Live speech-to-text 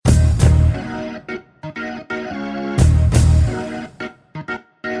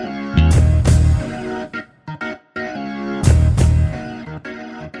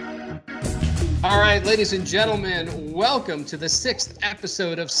Ladies and gentlemen, welcome to the 6th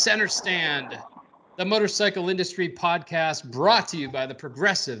episode of Center Stand, the motorcycle industry podcast brought to you by the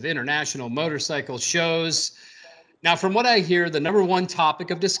Progressive International Motorcycle Shows. Now, from what I hear, the number one topic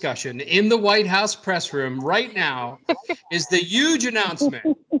of discussion in the White House press room right now is the huge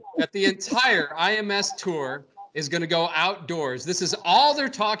announcement that the entire IMS tour is going to go outdoors. This is all they're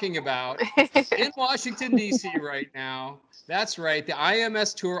talking about in Washington, D.C. right now. That's right. The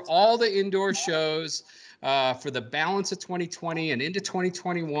IMS tour, all the indoor shows for the balance of 2020 and into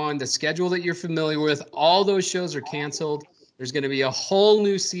 2021, the schedule that you're familiar with, all those shows are canceled. There's going to be a whole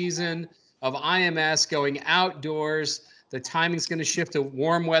new season of IMS going outdoors. The timing's going to shift to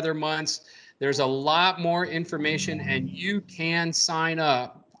warm weather months. There's a lot more information, and you can sign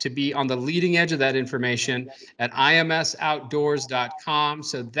up to be on the leading edge of that information at imsoutdoors.com.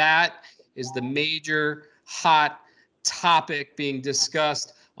 So that is the major hot topic being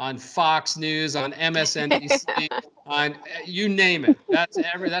discussed on Fox News, on MSNBC, on you name it.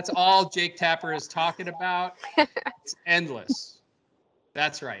 That's all Jake Tapper is talking about. It's endless.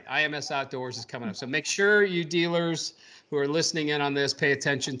 That's right. IMS Outdoors is coming up. So make sure you dealers who are listening in on this pay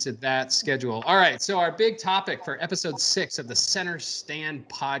attention to that schedule. All right. So our big topic for episode 6 of the Center Stand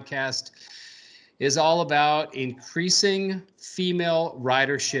podcast is all about increasing female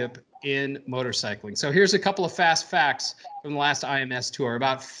ridership in motorcycling. So here's a couple of fast facts from the last IMS tour.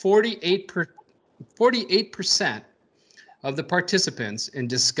 About 48% of the participants in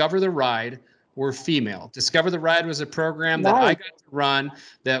Discover the Ride were female. Discover the Ride was a program that I got to run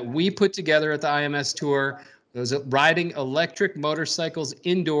that we put together at the IMS tour. It was riding electric motorcycles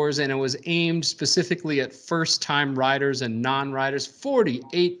indoors, and it was aimed specifically at first-time riders and non-riders.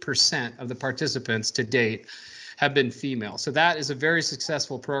 48% of the participants to date have been female. So that is a very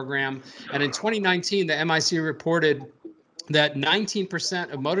successful program. And in 2019, the MIC reported that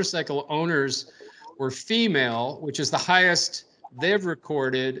 19% of motorcycle owners were female, which is the highest they've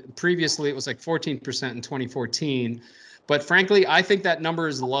recorded. Previously, it was like 14% in 2014. But frankly, I think that number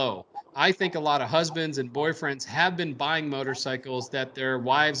is low. I think a lot of husbands and boyfriends have been buying motorcycles that their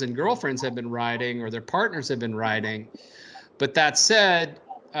wives and girlfriends have been riding or their partners have been riding. But that said,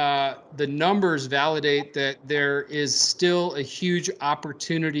 the numbers validate that there is still a huge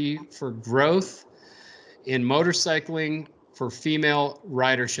opportunity for growth in motorcycling for female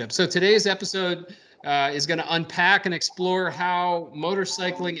ridership. So today's episode is going to unpack and explore how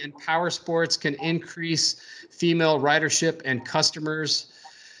motorcycling and power sports can increase female ridership and customers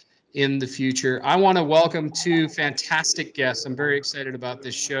in the future. I want to welcome two fantastic guests. I'm very excited about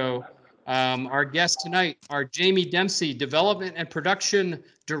this show. Our guests tonight are Jamie Dempsey, Development and Production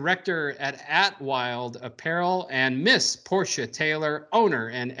Director at Atwild Apparel, and Miss Portia Taylor, Owner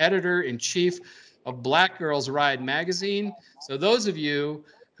and Editor-in-Chief of Black Girls Ride magazine. So those of you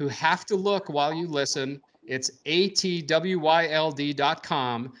who have to look while you listen, it's atwyld.com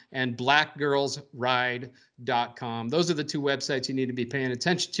and blackgirlsride.com. Those are the two websites you need to be paying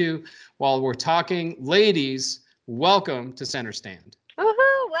attention to while we're talking. Ladies, welcome to Center Stand.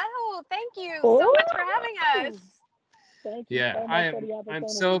 Woohoo! Wow! Thank you so much for having us. Thank you Yeah, so much for the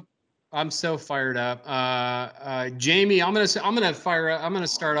opportunity. I'm so fired up. Jamie, I'm gonna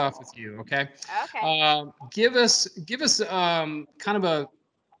start off with you. Okay. Okay. Give us kind of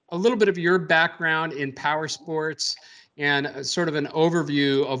a little bit of your background in power sports and sort of an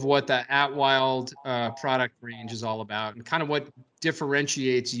overview of what the Atwild product range is all about and kind of what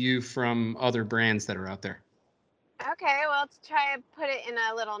differentiates you from other brands that are out there. Okay. Well, to try and put it in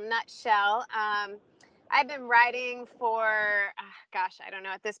a little nutshell, I've been riding for, I don't know,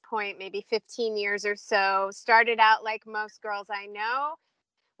 at this point, maybe 15 years or so. Started out like most girls I know,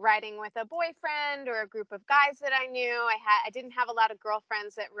 riding with a boyfriend or a group of guys that I knew. I didn't have a lot of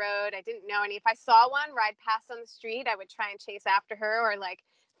girlfriends that rode. I didn't know any. If I saw one ride past on the street, I would try and chase after her or like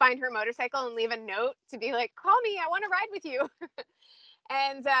find her motorcycle and leave a note to be like, call me, I want to ride with you.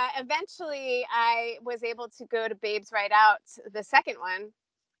 And eventually I was able to go to Babes Ride Out, the second one.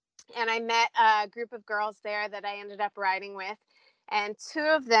 And I met a group of girls there that I ended up riding with. And two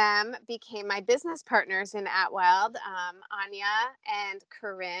of them became my business partners in Atwild, Anya and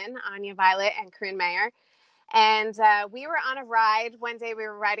Corinne, Anya Violet and Corinne Mayer. And we were on a ride. One day we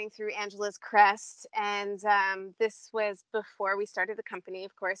were riding through Angela's Crest. And this was before we started the company,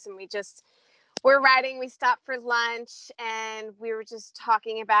 of course. And we're riding, we stopped for lunch, and we were just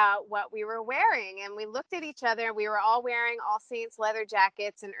talking about what we were wearing. And we looked at each other. We were all wearing All Saints leather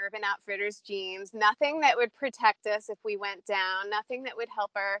jackets and Urban Outfitters jeans. Nothing that would protect us if we went down. Nothing that would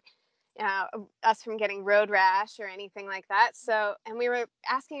help us from getting road rash or anything like that. So, and we were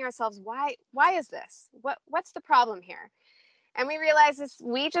asking ourselves, why is this? What's the problem here? And we realized this,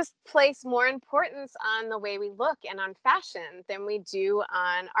 we just place more importance on the way we look and on fashion than we do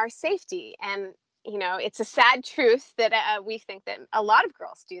on our safety. And, it's a sad truth that we think that a lot of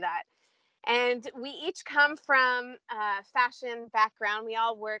girls do that. And we each come from a fashion background. We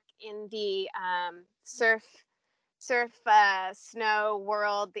all work in the snow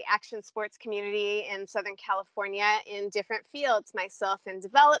world, the action sports community in Southern California in different fields. Myself in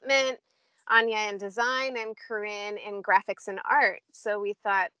development, Anya in design, and Corinne in graphics and art. So we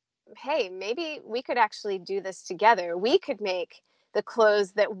thought, hey, maybe we could actually do this together. We could make the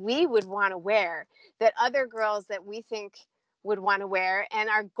clothes that we would want to wear, that other girls that we think would want to wear. And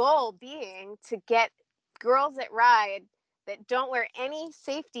our goal being to get girls that ride that don't wear any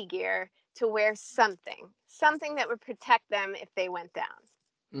safety gear to wear something that would protect them if they went down.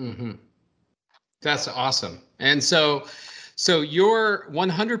 Mm-hmm. That's awesome. And so your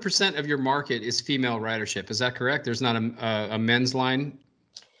 100% of your market is female ridership. Is that correct? There's not a men's line?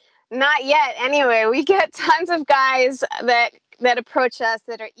 Not yet. Anyway, we get tons of guys that approach us,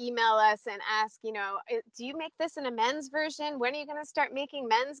 that email us and ask, do you make this in a men's version? When are you going to start making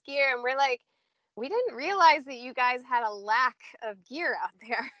men's gear? And we're like, we didn't realize that you guys had a lack of gear out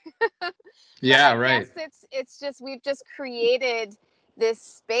there. Yeah, right. It's just, we've just created this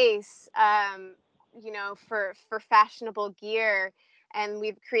space, for fashionable gear. And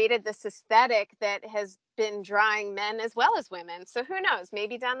we've created this aesthetic that has been drawing men as well as women. So who knows?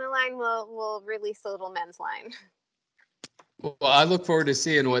 Maybe down the line we'll release a little men's line. Well, I look forward to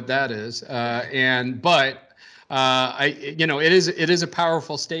seeing what that is. It is a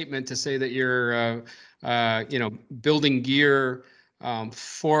powerful statement to say that you're, building gear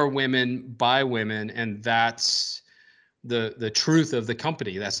for women by women, and that's the truth of the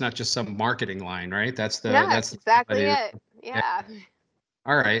company. That's not just some marketing line, right? That's exactly it. Yeah.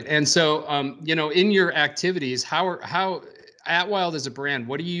 All right. And so, in your activities, how Atwild as a brand,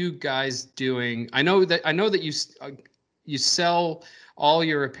 what are you guys doing? I know that you sell all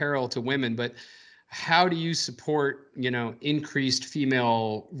your apparel to women, but how do you support, increased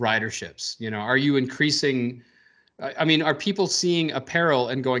female riderships? Are you increasing? I mean, are people seeing apparel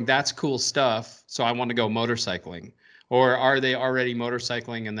and going, "That's cool stuff, so I want to go motorcycling," or are they already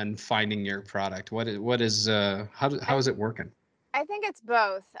motorcycling and then finding your product? How is it working? I think it's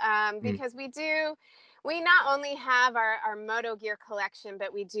both, because we not only have our moto gear collection,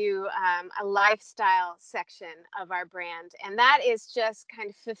 but we do a lifestyle section of our brand. And that is just kind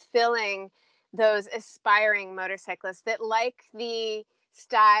of fulfilling those aspiring motorcyclists that like the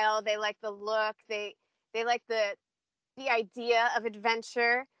style, they like the look, they like the idea of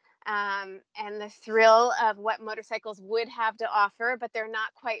adventure, and the thrill of what motorcycles would have to offer, but they're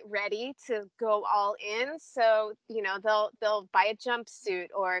not quite ready to go all in. So, they'll buy a jumpsuit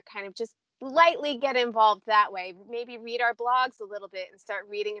or kind of just lightly get involved that way. Maybe read our blogs a little bit and start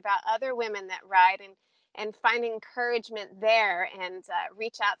reading about other women that ride, and find encouragement there, and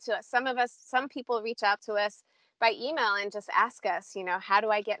reach out to us. Some people reach out to us by email and just ask us, how do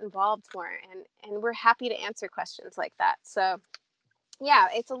I get involved more? And we're happy to answer questions like that. So yeah,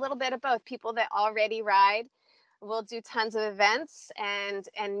 it's a little bit of both. People that already ride, we'll do tons of events and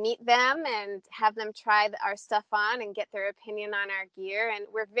meet them and have them try our stuff on and get their opinion on our gear. And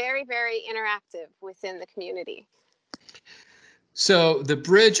we're very, very interactive within the community. So the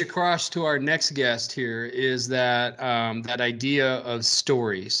bridge across to our next guest here is that idea of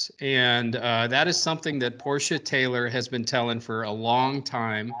stories, and that is something that Portia Taylor has been telling for a long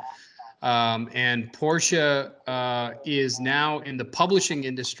time. And Portia is now in the publishing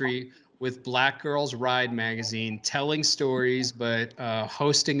industry with Black Girls Ride magazine, telling stories, but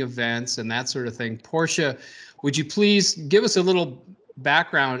hosting events and that sort of thing. Portia, would you please give us a little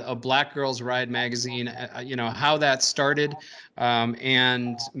background of Black Girls Ride magazine, how that started,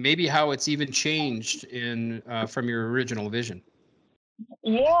 and maybe how it's even changed from your original vision?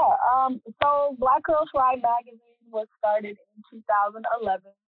 Yeah. So Black Girls Ride magazine was started in 2011.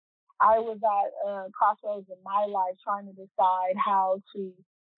 I was at a crossroads in my life trying to decide how to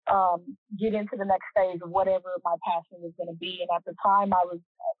get into the next phase of whatever my passion was going to be. And at the time, I was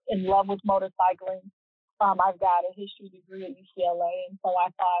in love with motorcycling. I've got a history degree at UCLA, and so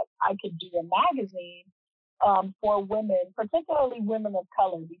I thought I could do a magazine for women, particularly women of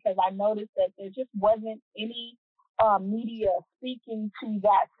color, because I noticed that there just wasn't any media speaking to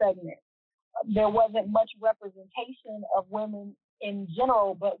that segment. There wasn't much representation of women in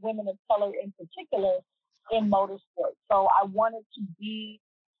general, but women of color in particular in motorsports. So I wanted to be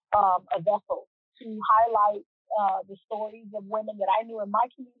a vessel to highlight the stories of women that I knew in my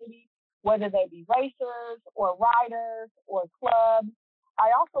community, whether they be racers or riders or clubs. I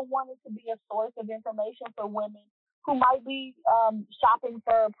also wanted to be a source of information for women who might be shopping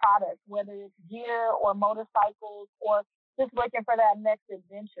for products, whether it's gear or motorcycles or just looking for that next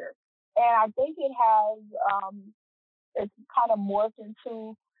adventure. And I think it's kind of morphed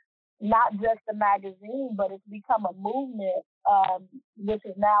into not just a magazine, but it's become a movement, which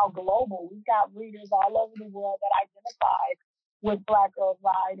is now global. We've got readers all over the world that identify with Black Girls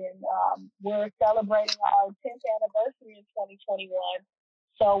Ride, and we're celebrating our 10th anniversary in 2021.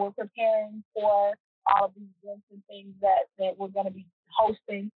 So we're preparing for all of these events and things that we're going to be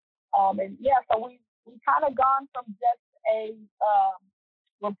hosting. And yeah, so we kind of gone from just a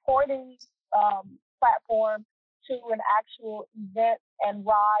reporting platform to an actual event and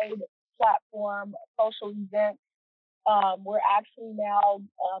ride platform, social event. We're actually now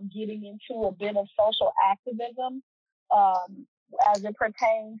getting into a bit of social activism as it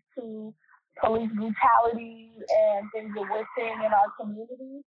pertains to police brutality and things that we're seeing in our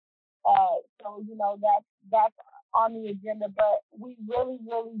communities. So that's on the agenda, but we really,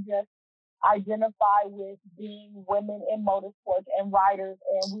 really just identify with being women in motorsports and riders,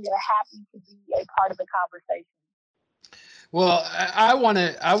 and we are happy to be a part of the conversation. Well, I want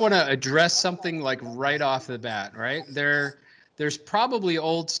to address something like right off the bat, right? There's probably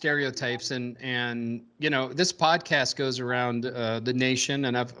old stereotypes, and this podcast goes around the nation,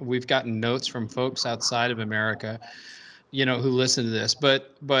 and we've gotten notes from folks outside of America, who listen to this.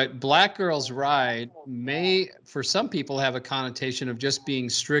 But Black Girls Ride may, for some people, have a connotation of just being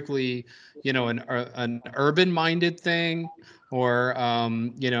strictly, an urban-minded thing, or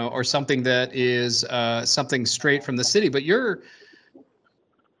or something that is something straight from the city. But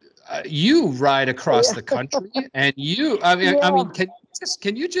you ride across the country, and I mean,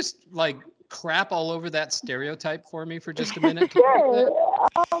 can you just like crap all over that stereotype for me for just a minute? Sure.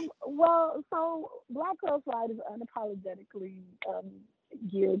 Well, so Black Girls Ride is unapologetically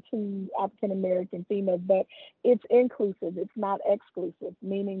geared to African American females, but it's inclusive. It's not exclusive,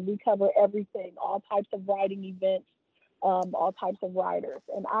 meaning we cover everything, all types of riding events, all types of riders.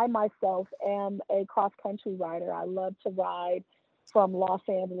 And I myself am a cross-country rider. I love to ride from Los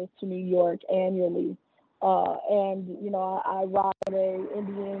Angeles to New York annually. I ride a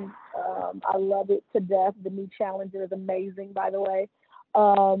Indian. I love it to death. The new Challenger is amazing, by the way.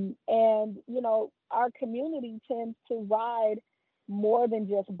 Our community tends to ride more than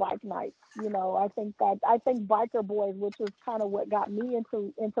just bike nights. I think Biker Boys, which is kind of what got me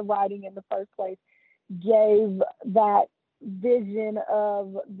into riding in the first place, gave that vision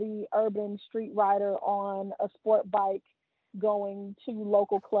of the urban street rider on a sport bike, going to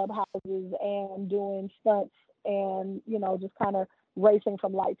local clubhouses and doing stunts and, just kind of racing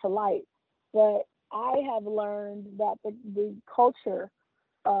from light to light. But I have learned that the culture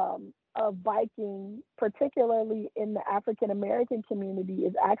of biking, particularly in the African American community,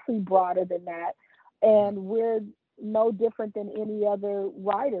 is actually broader than that. And we're no different than any other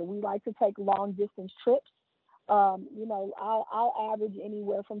rider. We like to take long distance trips. I'll average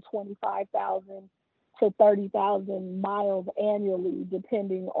anywhere from 25,000 to 30,000 miles annually,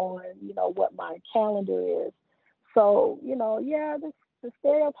 depending on, what my calendar is. So, the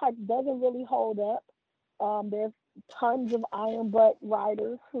stereotype doesn't really hold up. There's tons of iron butt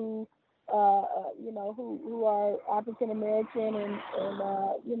riders who are African American and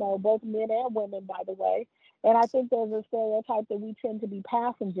both men and women, by the way. And I think there's a stereotype that we tend to be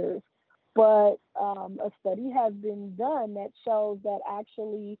passengers. But a study has been done that shows that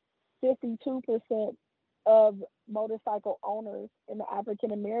actually 52% of motorcycle owners in the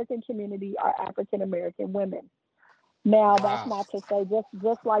African American community are African American women. Now, that's not to say,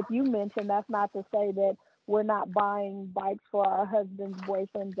 just like you mentioned, that's not to say that we're not buying bikes for our husbands,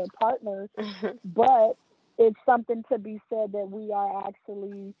 boyfriends, or partners, but it's something to be said that we are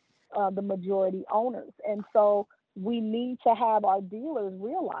actually the majority owners. And so we need to have our dealers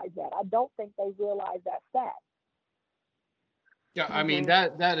realize that. I don't think they realize that stat. Yeah, I mean,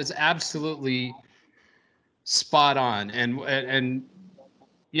 that is absolutely spot on. And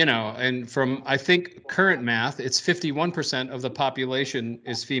from, I think, current math, it's 51% of the population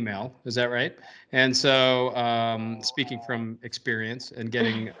is female. Is that right? And so, speaking from experience and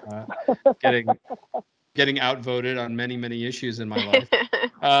getting outvoted on many, many issues in my life.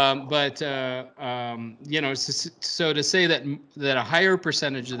 So to say that a higher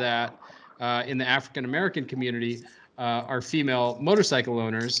percentage of that in the African American community are female motorcycle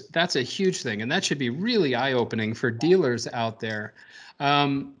owners, that's a huge thing, and that should be really eye-opening for dealers out there.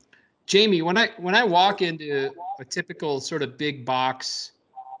 Jamie, when I walk into a typical sort of big box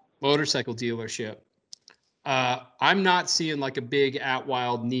motorcycle dealership, I'm not seeing like a big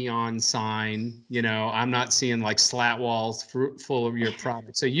Atwild neon sign. I'm not seeing like slat walls full of your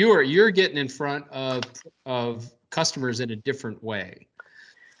product. So you're getting in front of customers in a different way.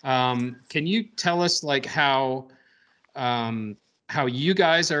 Can you tell us like how you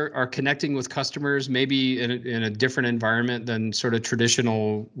guys are connecting with customers, maybe in a different environment than sort of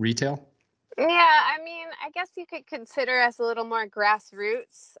traditional retail? Yeah, I mean, I guess you could consider us a little more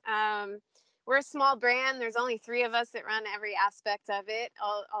grassroots. We're a small brand. There's only 3 of us that run every aspect of it,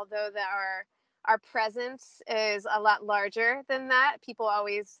 although our presence is a lot larger than that. People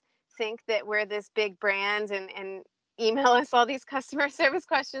always think that we're this big brand and email us all these customer service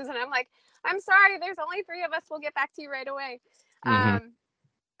questions. And I'm like, I'm sorry, there's only 3 of us. We'll get back to you right away. Mm-hmm.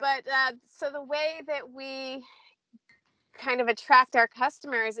 But so the way that we kind of attract our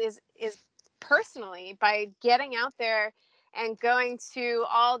customers is personally by getting out there and going to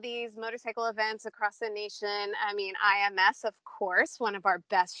all these motorcycle events across the nation. I mean, IMS, of course, one of our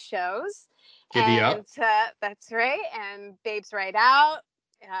best shows. Giddy Up. That's right. And Babes Ride Out,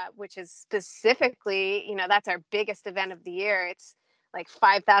 which is specifically, that's our biggest event of the year. It's like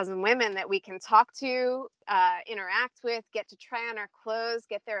 5,000 women that we can talk to, interact with, get to try on our clothes,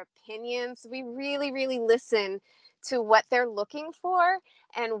 get their opinions. We really, really listen to what they're looking for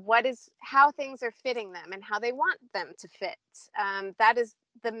and how things are fitting them and how they want them to fit. That is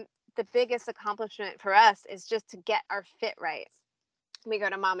the biggest accomplishment for us, is just to get our fit right. We go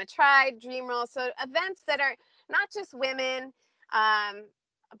to Mama Tried, Dream Roll, so events that are not just women,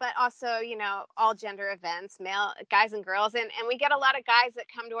 but also, all gender events, male guys and girls. And we get a lot of guys that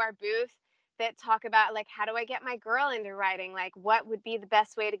come to our booth that talk about, like, how do I get my girl into riding? Like, what would be the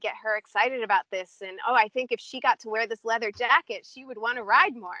best way to get her excited about this? And, I think if she got to wear this leather jacket, she would want to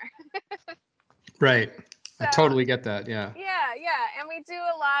ride more. Right. So, I totally get that. Yeah. Yeah. And we do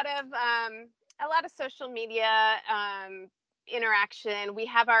a lot of social media interaction. We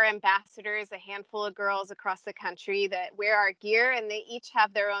have our ambassadors, a handful of girls across the country that wear our gear, and they each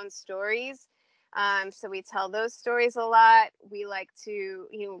have their own stories. So we tell those stories a lot. We like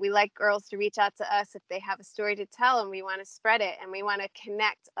girls to reach out to us if they have a story to tell, and we want to spread it, and we want to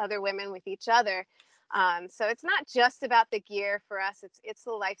connect other women with each other. So it's not just about the gear for us. It's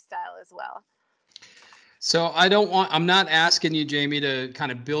the lifestyle as well. So I'm not asking you, Jamie, to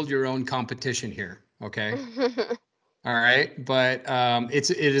kind of build your own competition here. Okay. All right. But it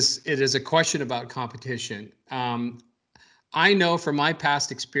is a question about competition. I know from my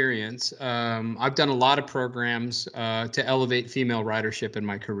past experience, I've done a lot of programs to elevate female ridership in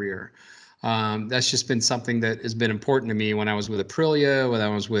my career. That's just been something that has been important to me when I was with Aprilia, when I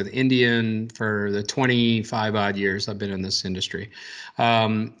was with Indian for the 25 odd years I've been in this industry.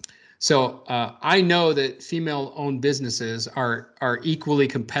 So I know that female-owned businesses are equally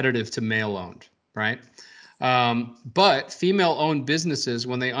competitive to male-owned, right? But female-owned businesses,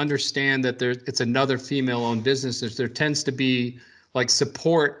 when they understand that it's another female-owned business, there tends to be like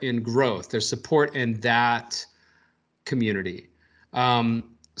support in growth. There's support in that community.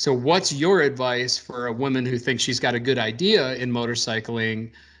 So what's your advice for a woman who thinks she's got a good idea in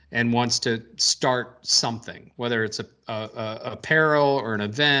motorcycling and wants to start something, whether it's a apparel or an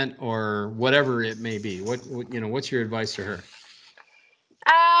event or whatever it may be? What's your advice to her?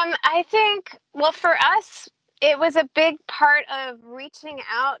 I think, well, for us, it was a big part of reaching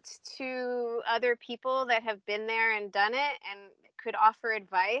out to other people that have been there and done it and could offer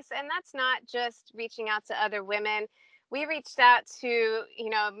advice. And that's not just reaching out to other women. We reached out to,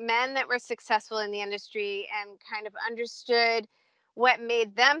 men that were successful in the industry and kind of understood what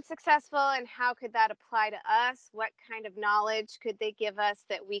made them successful and how could that apply to us? What kind of knowledge could they give us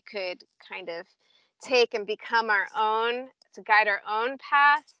that we could kind of take and become our own, to guide our own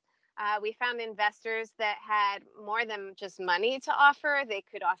path? We found investors that had more than just money to offer. They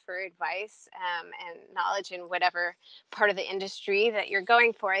could offer advice and knowledge in whatever part of the industry that you're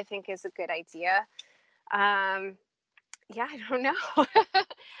going for, I think is a good idea. Yeah, I don't know.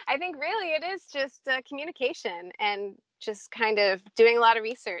 I think really it is just communication and just kind of doing a lot of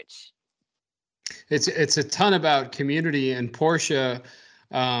research. It's a ton about community, and Porsche,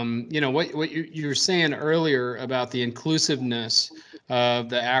 what you were saying earlier about the inclusiveness of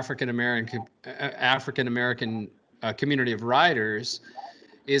the African American community of riders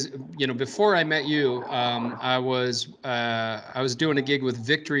is, before I met you, I was doing a gig with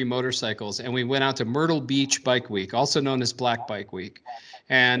Victory Motorcycles, and we went out to Myrtle Beach Bike Week, also known as Black Bike Week,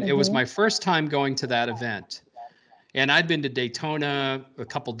 and it was my first time going to that event. And I'd been to Daytona a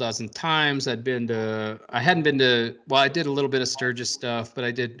couple dozen times. I did a little bit of Sturgis stuff, but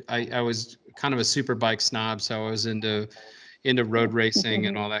I was kind of a super bike snob. So I was into road racing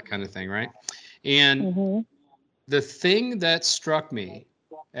and all that kind of thing. Right. And the thing that struck me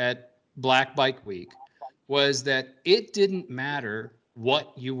at Black Bike Week was that it didn't matter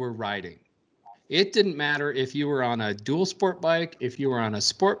what you were riding. It didn't matter if you were on a dual sport bike, if you were on a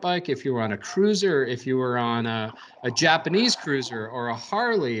sport bike, if you were on a cruiser, if you were on a Japanese cruiser or a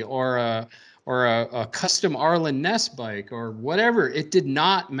Harley or a custom Arlen Ness bike or whatever. It did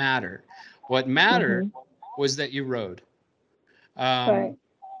not matter. What mattered was that you rode. Right.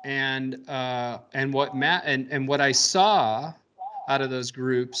 And what I saw out of those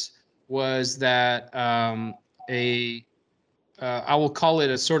groups was that I will call it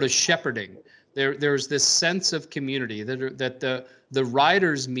a sort of shepherding. There's this sense of community that the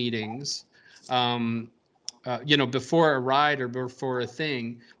riders meetings, before a ride or before a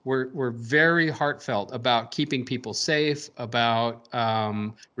thing, were very heartfelt about keeping people safe, about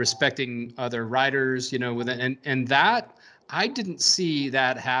respecting other riders, and that I didn't see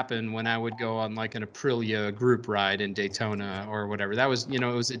that happen when I would go on like an Aprilia group ride in Daytona or whatever. That was, it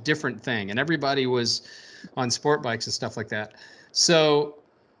was a different thing, and everybody was on sport bikes and stuff like that. So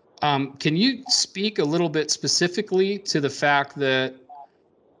can you speak a little bit specifically to the fact that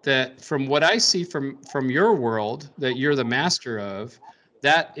from what I see from your world that you're the master of,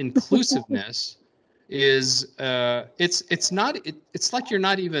 that inclusiveness is it's like you're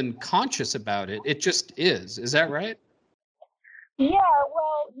not even conscious about it. It just is. Is that right? Yeah,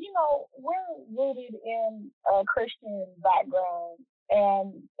 well, we're rooted in a Christian background,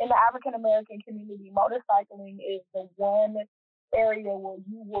 and in the African American community, motorcycling is the one area where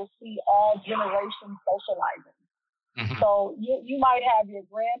you will see all generations socializing. So you might have your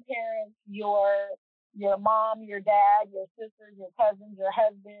grandparents, your mom, your dad, your sisters, your cousins, your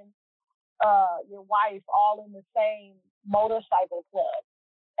husband, your wife, all in the same motorcycle club,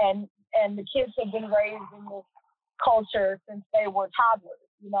 and the kids have been raised in this culture since they were toddlers.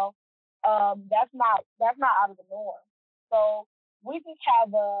 That's not out of the norm. So we just have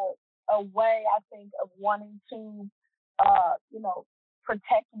a way, I think, of wanting to,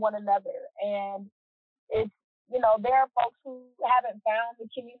 protect one another. And it's, there are folks who haven't found the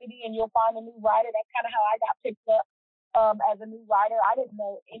community, and you'll find a new rider. That's kind of how I got picked up as a new rider. I didn't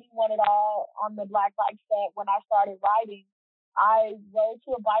know anyone at all on the Black Bike set when I started riding. I rode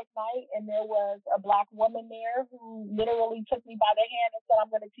to a bike night, and there was a Black woman there who literally took me by the hand and said,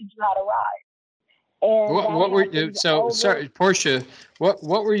 "I'm going to teach you how to ride." And what were you? So sorry, Portia. What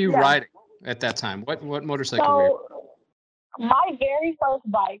were you riding at that time? What motorcycle were you? My very first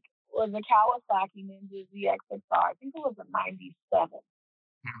bike was a Kawasaki Ninja ZX6R. I think it was a '97.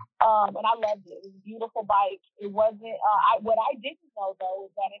 And I loved it. It was a beautiful bike. It wasn't. What I didn't know though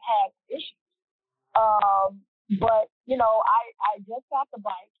is that it had issues. But I just got the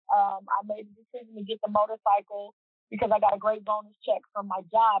bike. I made the decision to get the motorcycle because I got a great bonus check from my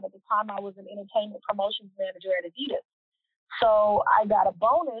job. At the time, I was an entertainment promotions manager at Adidas. So I got a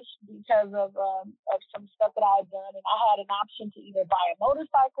bonus because of some stuff that I had done, and I had an option to either buy a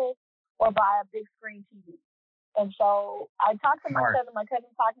motorcycle or buy a big screen TV. And so I talked to my cousin. My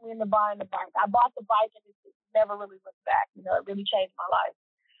cousin talked me into buying the bike. I bought the bike, and it never really looked back. It really changed my life.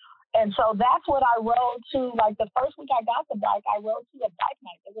 And so that's what I rode to. Like the first week I got the bike, I rode to a bike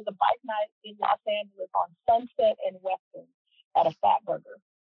night. There was a bike night in Los Angeles on Sunset and Western at a Fatburger.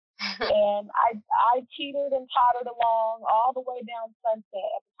 And I teetered and tottered along all the way down Sunset.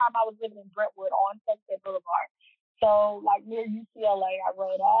 At the time I was living in Brentwood on Sunset Boulevard. So like near UCLA, I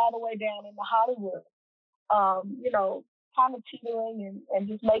rode all the way down into Hollywood, kind of teetering and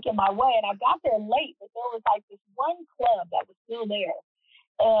just making my way. And I got there late, but there was like this one club that was still there.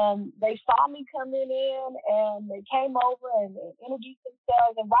 And they saw me coming in, and they came over and introduced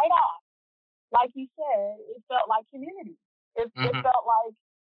themselves. And right off, like you said, it felt like community. It felt like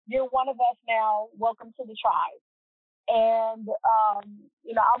you're one of us now. Welcome to the tribe. And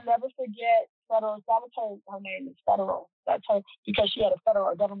I'll never forget Federal. That was her name is Federal. That's her because she had a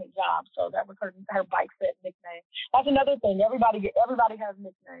federal government job. So that was her bike set nickname. That's another thing. Everybody has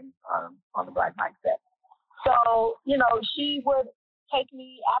nicknames on the Black Bike set. So she would take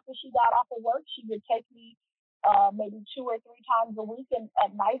me after she got off of work. She would take me maybe 2 or 3 times a week and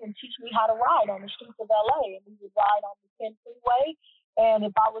at night and teach me how to ride on the streets of LA. And we would ride on the 10 freeway. And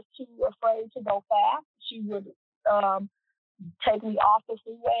if I was too afraid to go fast, she would take me off the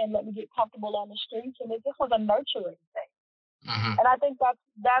freeway and let me get comfortable on the streets. And it just was a nurturing thing. And I think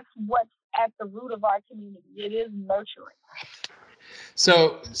that's what's at the root of our community. It is nurturing.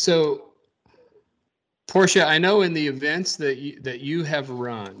 So Portia, I know in the events that you have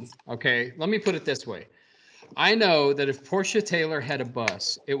run, okay, let me put it this way. I know that if Portia Taylor had a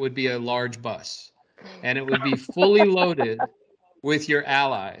bus, it would be a large bus, and it would be fully loaded with your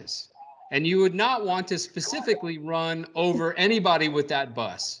allies. And you would not want to specifically run over anybody with that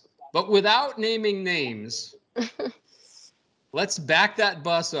bus. But without naming names, let's back that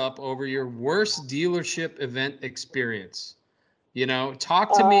bus up over your worst dealership event experience.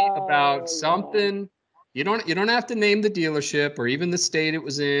 Talk to me about something. You don't have to name the dealership or even the state it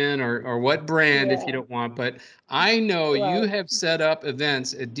was in or what brand if you don't want, but I know you have set up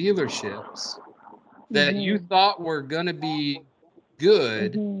events at dealerships that you thought were going to be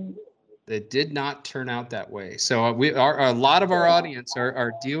good that did not turn out that way. So a lot of our audience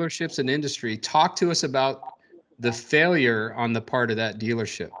are dealerships and industry. Talk to us about the failure on the part of that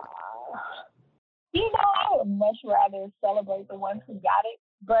dealership. I would much rather celebrate the ones who got it,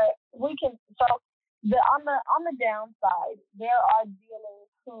 but we can. So on the downside, there are dealers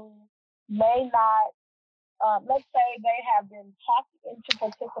who may not. Let's say they have been talked into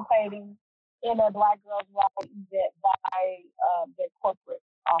participating in a Black Girls Ride event by their corporate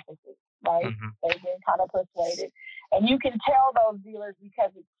offices, right? Mm-hmm. They've been kind of persuaded, and you can tell those dealers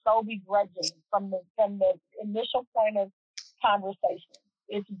because it's so begrudging from the initial point of conversation.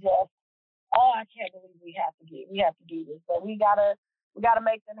 It's just, oh, I can't believe we have to do this, but we gotta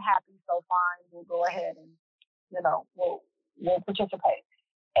make them happy. So fine, we'll go ahead and we'll participate.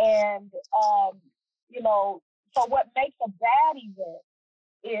 And so what makes a bad event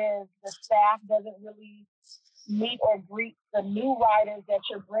is the staff doesn't really meet or greet the new riders that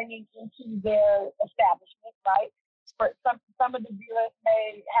you're bringing into their establishment, right? For some of the dealers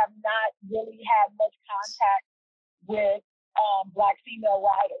may have not really had much contact with Black female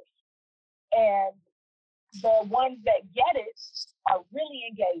riders. And the ones that get it are really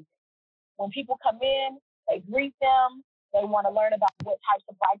engaging. When people come in, they greet them. They want to learn about what types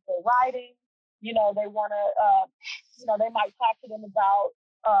of bikes they're riding. They want to, they might talk to them about,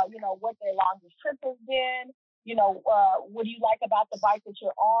 what their longest trip has been. What do you like about the bike that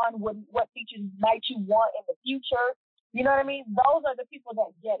you're on? What features might you want in the future? You know what I mean? Those are the people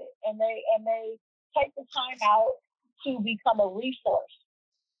that get it, and they take the time out to become a resource.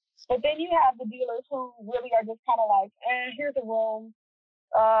 But then you have the dealers who really are just kind of like, here's a room,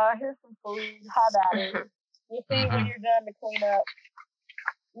 here's some food, have at it. You'll see when you're done to clean up.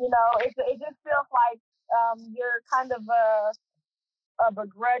 It just feels like you're kind of a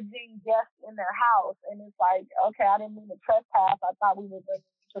begrudging guest in their house, and it's like, okay, I didn't mean to trespass. I thought we were bringing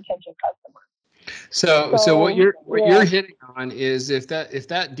potential customers. So what you're hitting on is if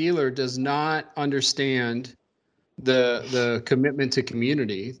that dealer does not understand the commitment to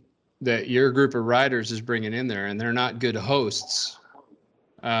community that your group of riders is bringing in there, and they're not good hosts,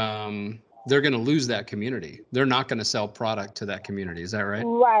 they're going to lose that community. They're not going to sell product to that community. Is that right?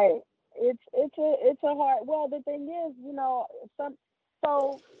 Right. It's a hard. Well, the thing is,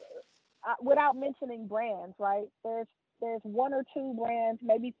 without mentioning brands, right? There's one or two brands,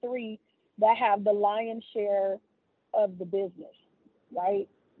 maybe three, that have the lion's share of the business, right?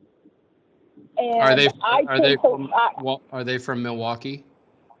 And are they from Milwaukee?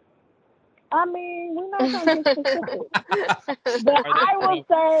 I mean, we're not going to get specific, but I will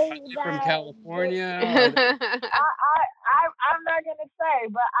say that from California. I'm not going to say,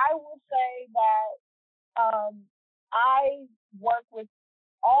 but I will say that I work with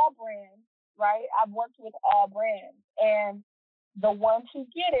all brands, right? I've worked with all brands, and the ones who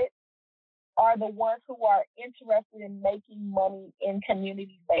get it are the ones who are interested in making money in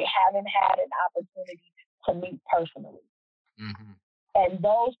communities they haven't had an opportunity to meet personally. Mm-hmm. And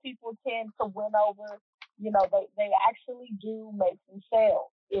those people tend to win over. They actually do make some sales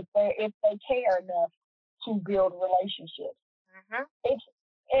if they care enough to build relationships. Mm-hmm.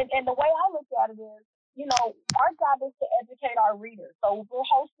 And the way I look at it is, our job is to educate our readers. So if we're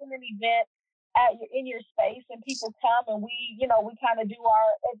hosting an event in your space and people come and we kind of do our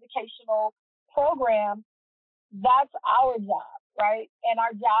educational program, that's our job, right? And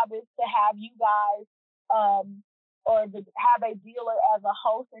our job is to have you guys or to have a dealer as a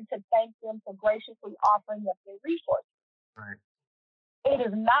host and to thank them for graciously offering up their resources. Right. It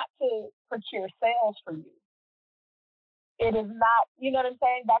is not to procure sales for you. It is not, you know what I'm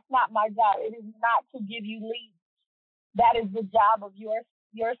saying? That's not my job. It is not to give you leads. That is the job of your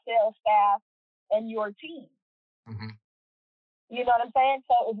sales staff and your team. Mm-hmm. You know what I'm saying?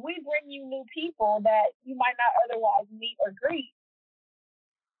 So if we bring you new people that you might not otherwise meet or greet,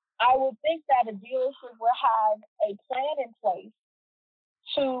 I would think that a dealership will have a plan in place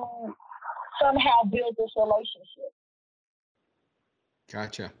to somehow build this relationship.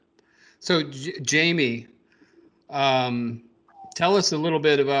 Gotcha. So Jamie, tell us a little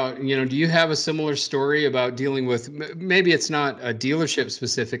bit about, do you have a similar story about dealing with, maybe it's not a dealership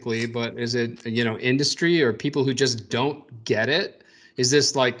specifically, but is it, industry or people who just don't get it? Is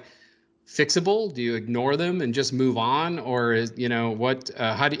this like fixable? Do you ignore them and just move on? Or is,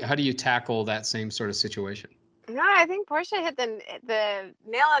 how do you tackle that same sort of situation? No, I think Portia hit the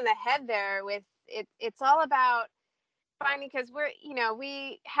nail on the head there with it. It's all about finding, because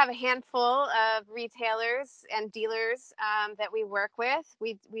we have a handful of retailers and dealers that we work with.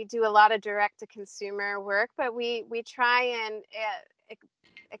 We do a lot of direct to consumer work, but we try and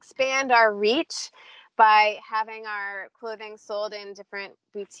expand our reach by having our clothing sold in different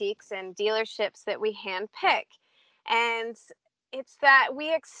boutiques and dealerships that we handpick. And it's that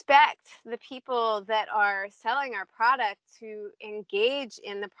we expect the people that are selling our product to engage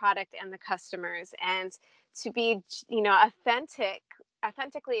in the product and the customers, and to be,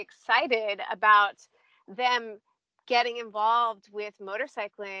 authentically excited about them getting involved with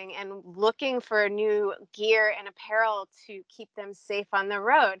motorcycling and looking for new gear and apparel to keep them safe on the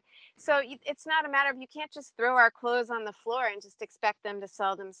road. So it's not a matter of, you can't just throw our clothes on the floor and just expect them to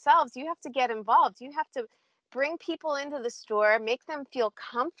sell themselves. You have to get involved. You have to bring people into the store, make them feel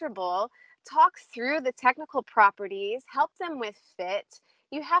comfortable, talk through the technical properties, help them with fit.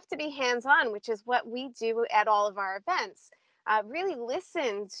 You have to be hands-on, which is what we do at all of our events. Really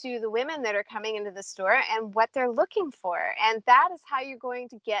listen to the women that are coming into the store and what they're looking for. And that is how you're going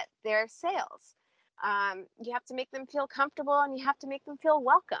to get their sales. You have to make them feel comfortable, and you have to make them feel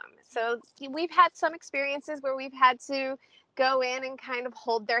welcome. So we've had some experiences where we've had to go in and kind of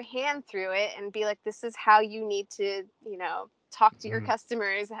hold their hand through it and be like, this is how you need to, talk to your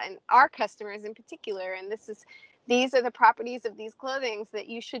customers, and our customers in particular. And these are the properties of these clothings that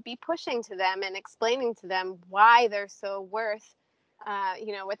you should be pushing to them and explaining to them why they're so worth,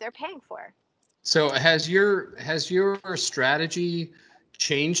 what they're paying for. So has your strategy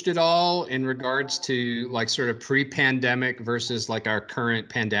changed at all in regards to like sort of pre-pandemic versus like our current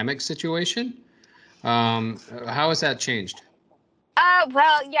pandemic situation? How has that changed?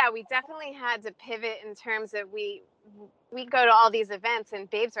 Well, yeah, we definitely had to pivot in terms of we go to all these events, and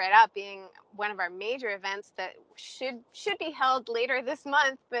Babes Ride Out being one of our major events that should be held later this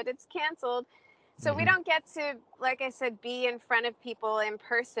month, but it's canceled. So we don't get to, like I said, be in front of people in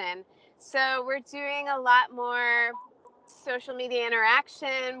person. So we're doing a lot more social media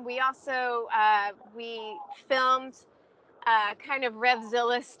interaction. We also we filmed kind of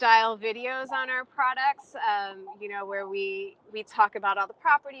Revzilla style videos on our products, where we talk about all the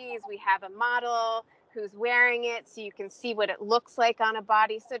properties. We have a model who's wearing it, so you can see what it looks like on a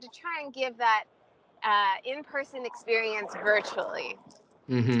body. So to try and give that in-person experience virtually,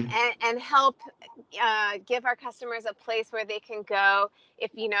 and help give our customers a place where they can go if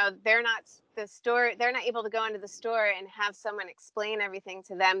they're not able to go into the store and have someone explain everything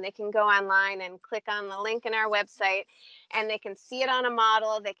to them. They can go online and click on the link in our website, and they can see it on a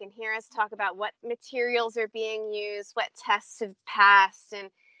model. They can hear us talk about what materials are being used, what tests have passed,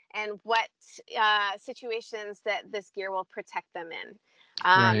 and what situations that this gear will protect them in.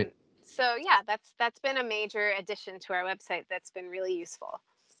 Right. So yeah, that's been a major addition to our website that's been really useful.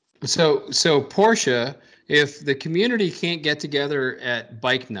 So Portia, if the community can't get together at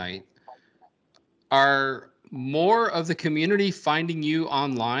bike night, are more of the community finding you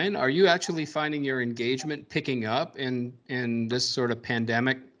online? Are you actually finding your engagement picking up in this sort of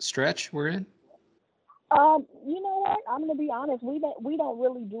pandemic stretch we're in? You know what? I'm gonna be honest. We don't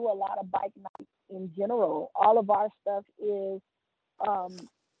really do a lot of bike nights in general. All of our stuff is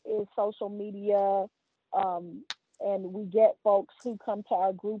social media, and we get folks who come to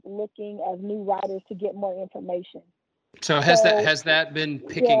our group looking as new riders to get more information. So has that been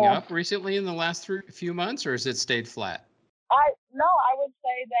picking up recently in the last few months, or has it stayed flat? I would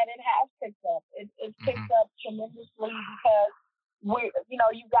say that it has picked up. It's picked up tremendously because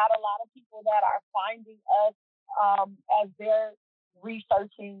you've got a lot of people that are finding us as they're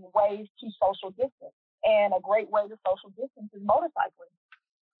researching ways to social distance, and a great way to social distance is motorcycling.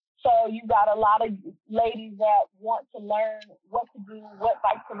 So you've got a lot of ladies that want to learn what to do, what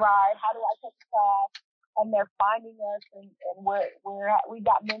bike to ride, how do I take a class, and they're finding us, and we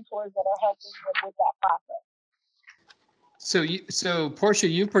got mentors that are helping them with that process. So Portia,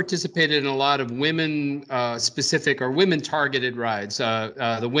 you've participated in a lot of women specific or women targeted rides.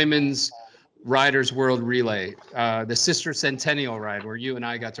 The Women's Riders World Relay, the Sister Centennial Ride, where you and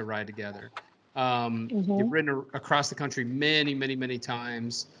I got to ride together. You've ridden across the country many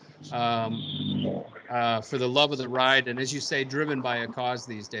times for the love of the ride, and as you say, driven by a cause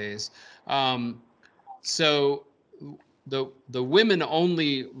these days. So the women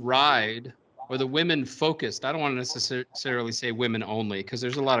only ride, or the women focused. I don't want to necessarily say women only, because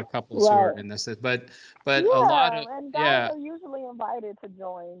there's a lot of couples who are in this, but a lot of and guys are usually invited to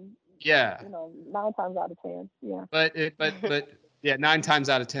join. Yeah. 9 times out of 10. Yeah. But yeah, 9 times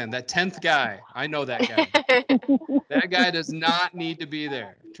out of 10. That 10th guy, I know that guy. That guy does not need to be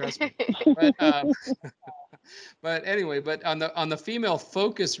there. Trust me. But anyway, but on the female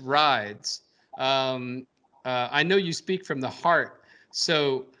focus rides, I know you speak from the heart.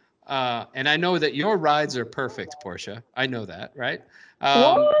 So, and I know that your rides are perfect, Portia. I know that, right?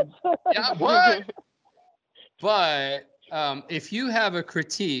 What? Yeah, what? But if you have a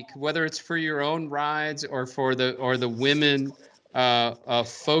critique, whether it's for your own rides or for the women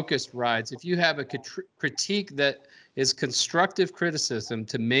focused rides, if you have a critique that is constructive criticism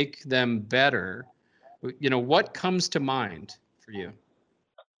to make them better, what comes to mind for you?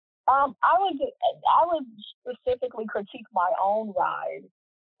 I would specifically critique my own ride,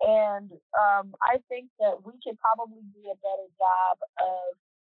 and I think that we could probably do a better job of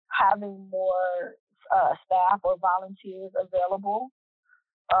having more staff or volunteers available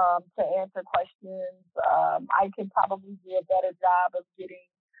to answer questions. I could probably do a better job of getting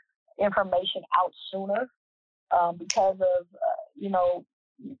information out sooner because of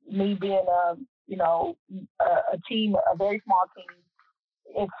me being a team, a very small team.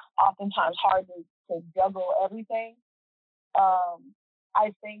 It's oftentimes hard to juggle everything.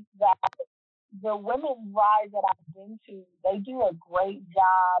 I think that the women's rides that I've been to, they do a great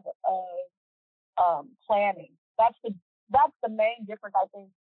job of planning. That's the main difference I think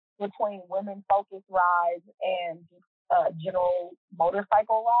between women focused rides and general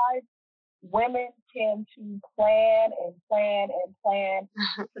motorcycle rides. Women tend to plan and plan and plan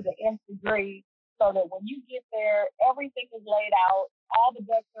to the nth degree, so that when you get there, everything is laid out, all the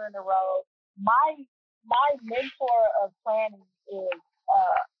ducks are in a row. My mentor of planning is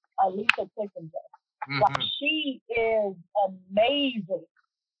Alicia Kissinger. Like, she is amazing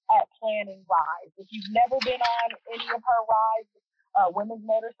at planning rides. If you've never been on any of her rides, women's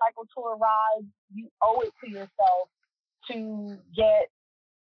motorcycle tour rides, you owe it to yourself to get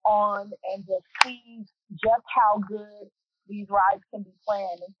on and just see just how good these rides can be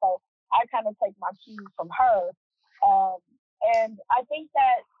planned. And so I kind of take my cues from her. Um, and I think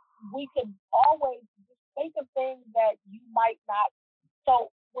that we could always just think of things that you might not.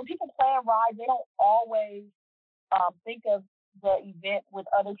 So when people plan rides, they don't always think of the event with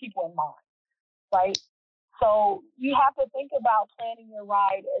other people in mind, right? So you have to think about planning your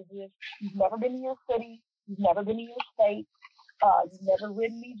ride as if you've never been in your city, you've never been in your state, you've never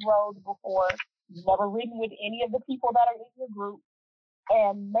ridden these roads before, you've never ridden with any of the people that are in your group,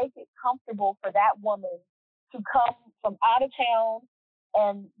 and make it comfortable for that woman to come from out of town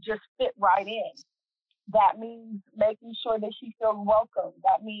and just fit right in. That means making sure that she feels welcome.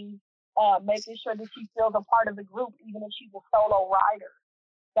 That means making sure that she feels a part of the group, even if she's a solo rider.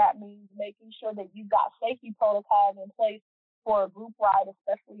 That means making sure that you've got safety protocols in place for a group ride,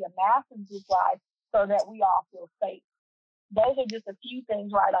 especially a massive group ride, so that we all feel safe. Those are just a few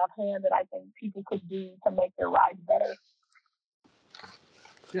things right offhand that I think people could do to make their rides better.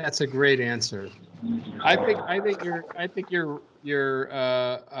 That's a great answer.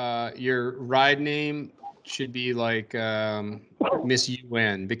 Your ride name should be like Miss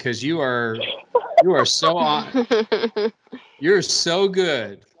UN, because you are so on. You're so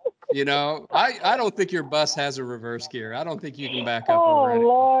good. I don't think your bus has a reverse gear. I don't think you can back up over anything.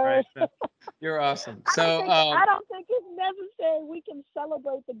 Lord. Right? You're awesome. I don't think it's necessary. We can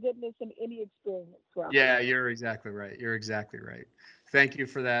celebrate the goodness in any experience. Robert. Yeah, you're exactly right. You're exactly right. Thank you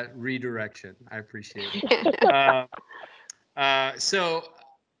for that redirection. I appreciate it. So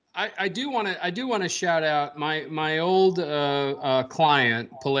I do want to shout out my old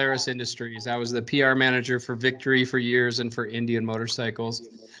client, Polaris Industries. I was the PR manager for Victory for years and for Indian Motorcycles.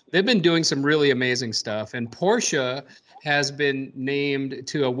 They've been doing some really amazing stuff, and Porsche has been named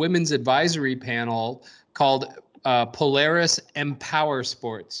to a women's advisory panel called Polaris Empower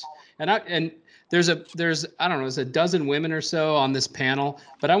Sports. And there's I don't know, there's a dozen women or so on this panel,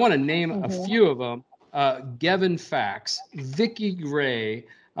 but I want to name a few of them. Gavin Fax, Vicky Gray,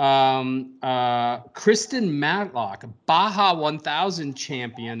 Kristen Matlock, Baja 1000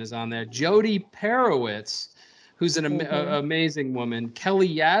 champion is on there. Jody Perowitz, who's an amazing woman.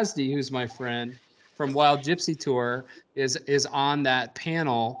 Kelly Yazdi, who's my friend from Wild Gypsy Tour, is on that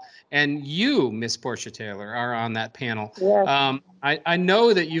panel. And you, Miss Portia Taylor, are on that panel. Yes. I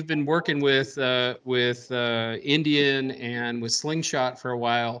know that you've been working with Indian and with Slingshot for a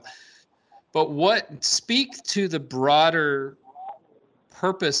while, but speak to the broader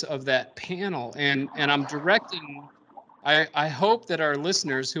purpose of that panel, and I'm directing. I hope that our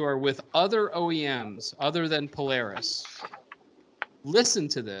listeners who are with other OEMs other than Polaris listen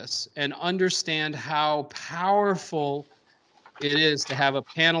to this and understand how powerful it is to have a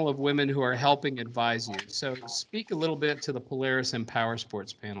panel of women who are helping advise you. So speak a little bit to the Polaris Empower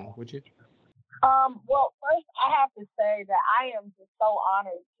Sports panel, would you? Well, first, I have to say that I am just so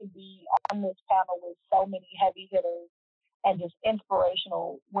honored to be on this panel with so many heavy hitters and just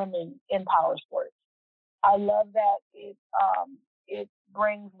inspirational women in power sports. I love that it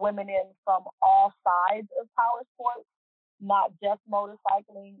brings women in from all sides of power sports, not just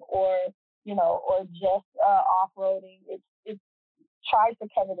motorcycling or or just off roading. It tries to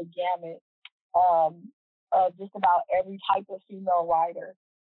cover the gamut of just about every type of female rider.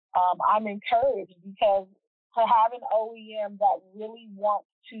 I'm encouraged because to have an OEM that really wants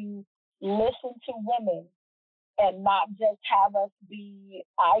to listen to women and not just have us be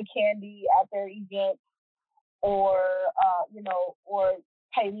eye candy at their events or or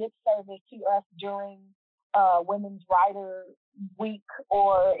pay lip service to us during Women's Rider Week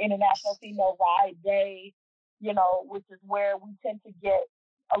or International Female Ride Day, which is where we tend to get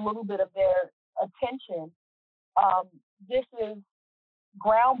a little bit of their attention. This is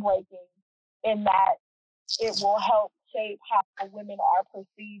groundbreaking in that it will help shape how women are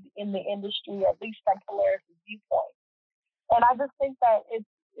perceived in the industry, at least from Polaris' viewpoint. And I just think that it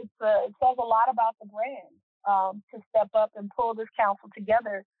says a lot about the brand to step up and pull this council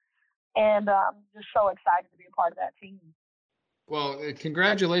together. And just so excited to be a part of that team. Well,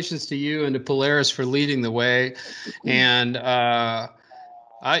 congratulations to you and to Polaris for leading the way. And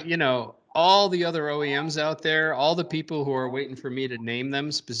all the other OEMs out there, all the people who are waiting for me to name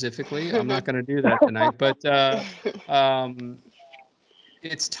them specifically, I'm not going to do that tonight, but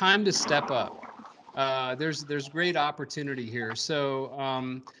it's time to step up. There's great opportunity here.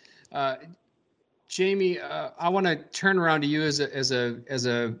 So, Jamie, I want to turn around to you as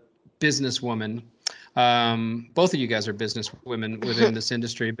a businesswoman. Both of you guys are businesswomen within this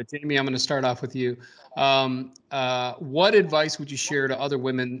industry, but Jamie, I'm going to start off with you. What advice would you share to other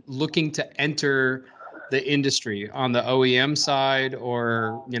women looking to enter the industry on the OEM side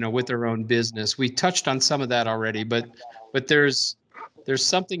or, with their own business? We touched on some of that already, but there's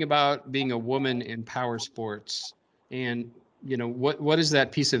something about being a woman in power sports, and what is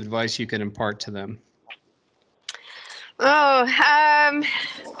that piece of advice you can impart to them?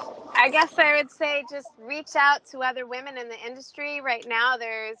 I guess I would say just reach out to other women in the industry. Right now,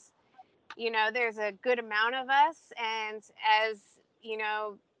 there's a good amount of us, and as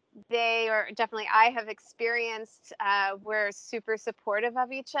they are definitely, I have experienced, we're super supportive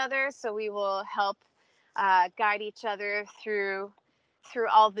of each other, so we will help guide each other through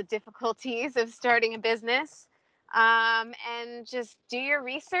all the difficulties of starting a business. And just do your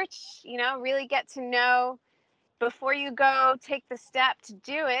research, really get to know before you go take the step to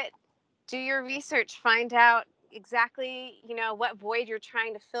do it. Do your research, find out exactly, what void you're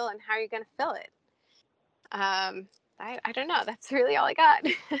trying to fill and how you're going to fill it. I don't know. That's really all I got.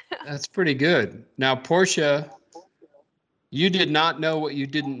 That's pretty good. Now, Portia, you did not know what you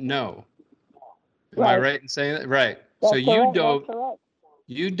didn't know. Am I right in saying that? Right. That's so correct.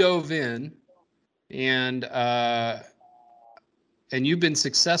 You dove in, and you've been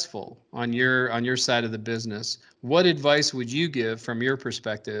successful on your side of the business. What advice would you give from your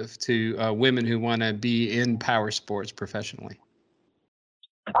perspective to women who want to be in power sports professionally?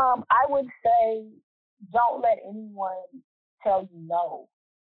 I would say don't let anyone tell you no.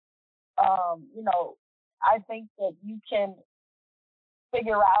 I think that you can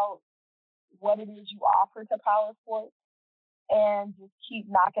figure out what it is you offer to power sports and just keep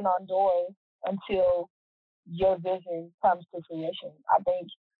knocking on doors until your vision comes to fruition. I think,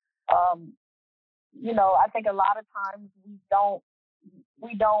 I think a lot of times we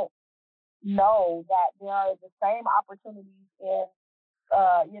don't know that there are the same opportunities in,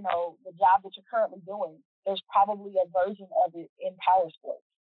 the job that you're currently doing. There's probably a version of it in power sports.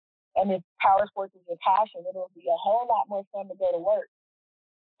 And if power sports is your passion, it'll be a whole lot more fun to go to work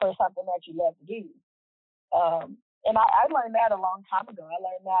for something that you love to do. And I learned that a long time ago. I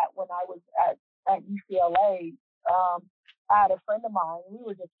learned that when I was at UCLA. I had a friend of mine, we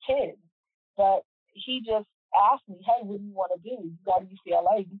were just kids, but he just asked me, hey, what do you want to do? You go to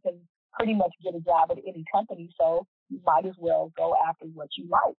UCLA, you can pretty much get a job at any company, so you might as well go after what you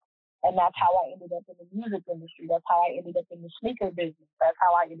like. And that's how I ended up in the music industry. That's how I ended up in the sneaker business. That's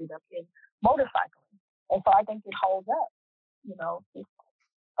how I ended up in motorcycling. And so I think it holds up. Just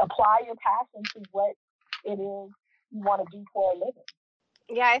apply your passion to what it is you want to do for a living.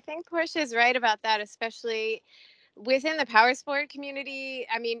 Yeah, I think Portia is right about that, especially within the power sport community.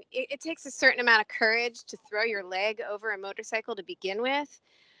 I mean, it takes a certain amount of courage to throw your leg over a motorcycle to begin with.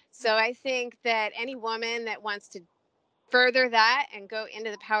 So I think that any woman that wants to further that and go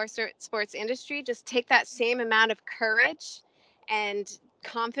into the power sports industry, just take that same amount of courage and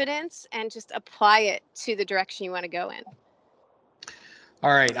confidence and just apply it to the direction you want to go in.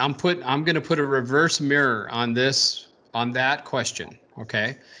 All right, I'm going to put a reverse mirror on that question.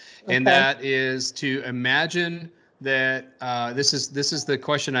 Okay. And that is to imagine that this is the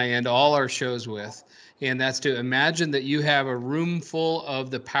question I end all our shows with. And that's to imagine that you have a room full of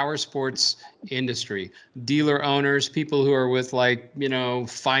the power sports industry, dealer owners, people who are with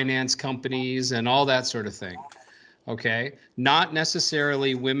finance companies and all that sort of thing. Okay. Not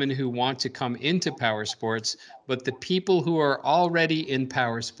necessarily women who want to come into power sports, but the people who are already in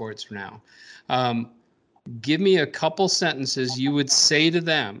power sports now. Give me a couple sentences you would say to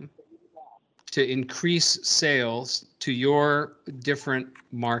them to increase sales to your different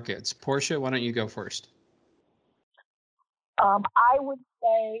markets. Portia, why don't you go first? I would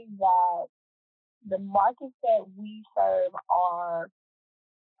say that the markets that we serve are,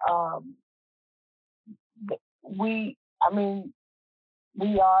 we are in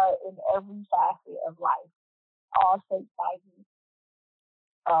every facet of life, all shape sizes,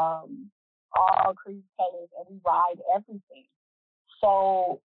 all creed colors, and we ride everything.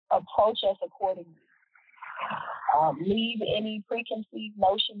 So approach us accordingly. Leave any preconceived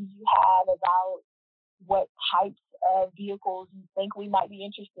notions you have about what types of vehicles you think we might be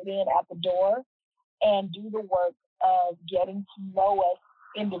interested in at the door, and do the work of getting to know us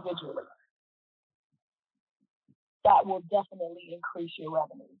individually. That will definitely increase your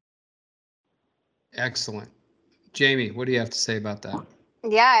revenue. Excellent. Jamie, what do you have to say about that?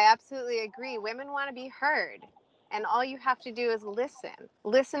 Yeah, I absolutely agree. Women want to be heard. And all you have to do is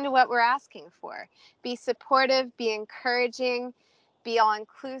listen to what we're asking for. Be supportive, be encouraging, be all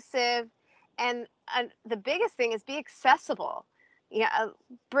inclusive. And the biggest thing is be accessible.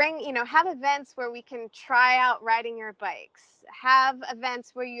 Have events where we can try out riding your bikes. Have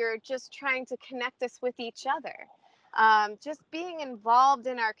events where you're just trying to connect us with each other. Just being involved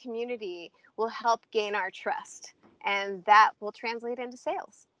in our community will help gain our trust, and that will translate into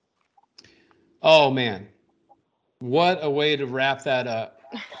sales. Oh, man. What a way to wrap that up.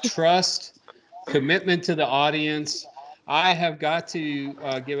 Trust, commitment to the audience. I have got to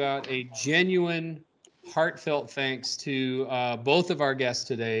give out a genuine, heartfelt thanks to both of our guests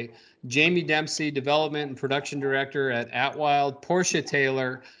today. Jamie Dempsey, Development and Production Director at Atwild, Portia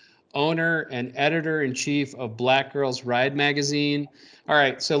Taylor, owner and editor-in-chief of Black Girls Ride Magazine. All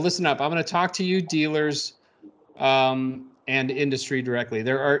right, so listen up. I'm going to talk to you dealers and industry directly.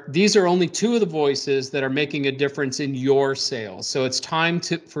 These are only two of the voices that are making a difference in your sales. So it's time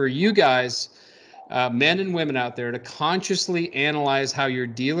for you guys, men and women out there, to consciously analyze how your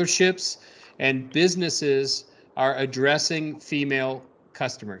dealerships and businesses are addressing female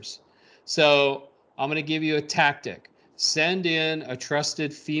customers. So I'm going to give you a tactic. Send in a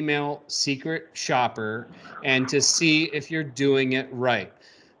trusted female secret shopper and to see if you're doing it right.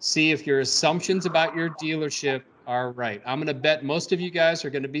 See if your assumptions about your dealership are right. I'm going to bet most of you guys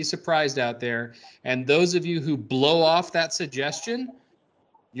are going to be surprised out there. And those of you who blow off that suggestion,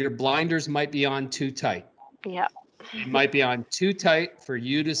 your blinders might be on too tight. Yeah. It might be on too tight for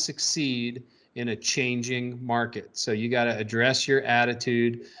you to succeed in a changing market. So you got to address your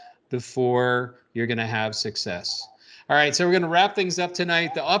attitude before you're going to have success. All right, so we're going to wrap things up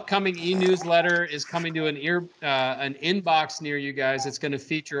tonight. The upcoming e-newsletter is coming to an inbox near you guys. It's going to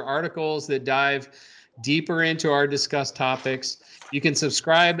feature articles that dive deeper into our discussed topics. You can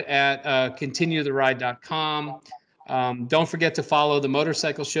subscribe at continuetheride.com. Don't forget to follow the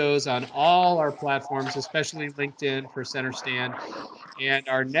motorcycle shows on all our platforms, especially LinkedIn for Center Stand. And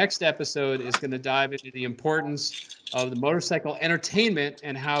our next episode is going to dive into the importance of the motorcycle entertainment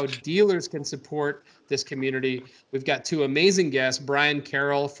and how dealers can support this community. We've got two amazing guests, Brian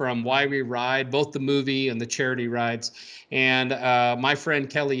Carroll from Why We Ride, both the movie and the charity rides, and my friend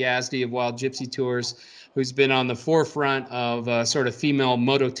Kelly Yazdi of Wild Gypsy Tours, who's been on the forefront of sort of female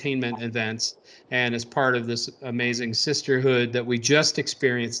mototainment events and is part of this amazing sisterhood that we just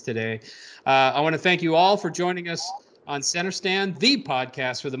experienced today. I want to thank you all for joining us on Center Stand, the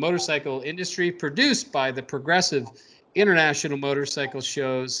podcast for the motorcycle industry, produced by the Progressive International Motorcycle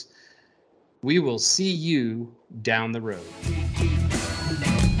Shows. We will see you down the road.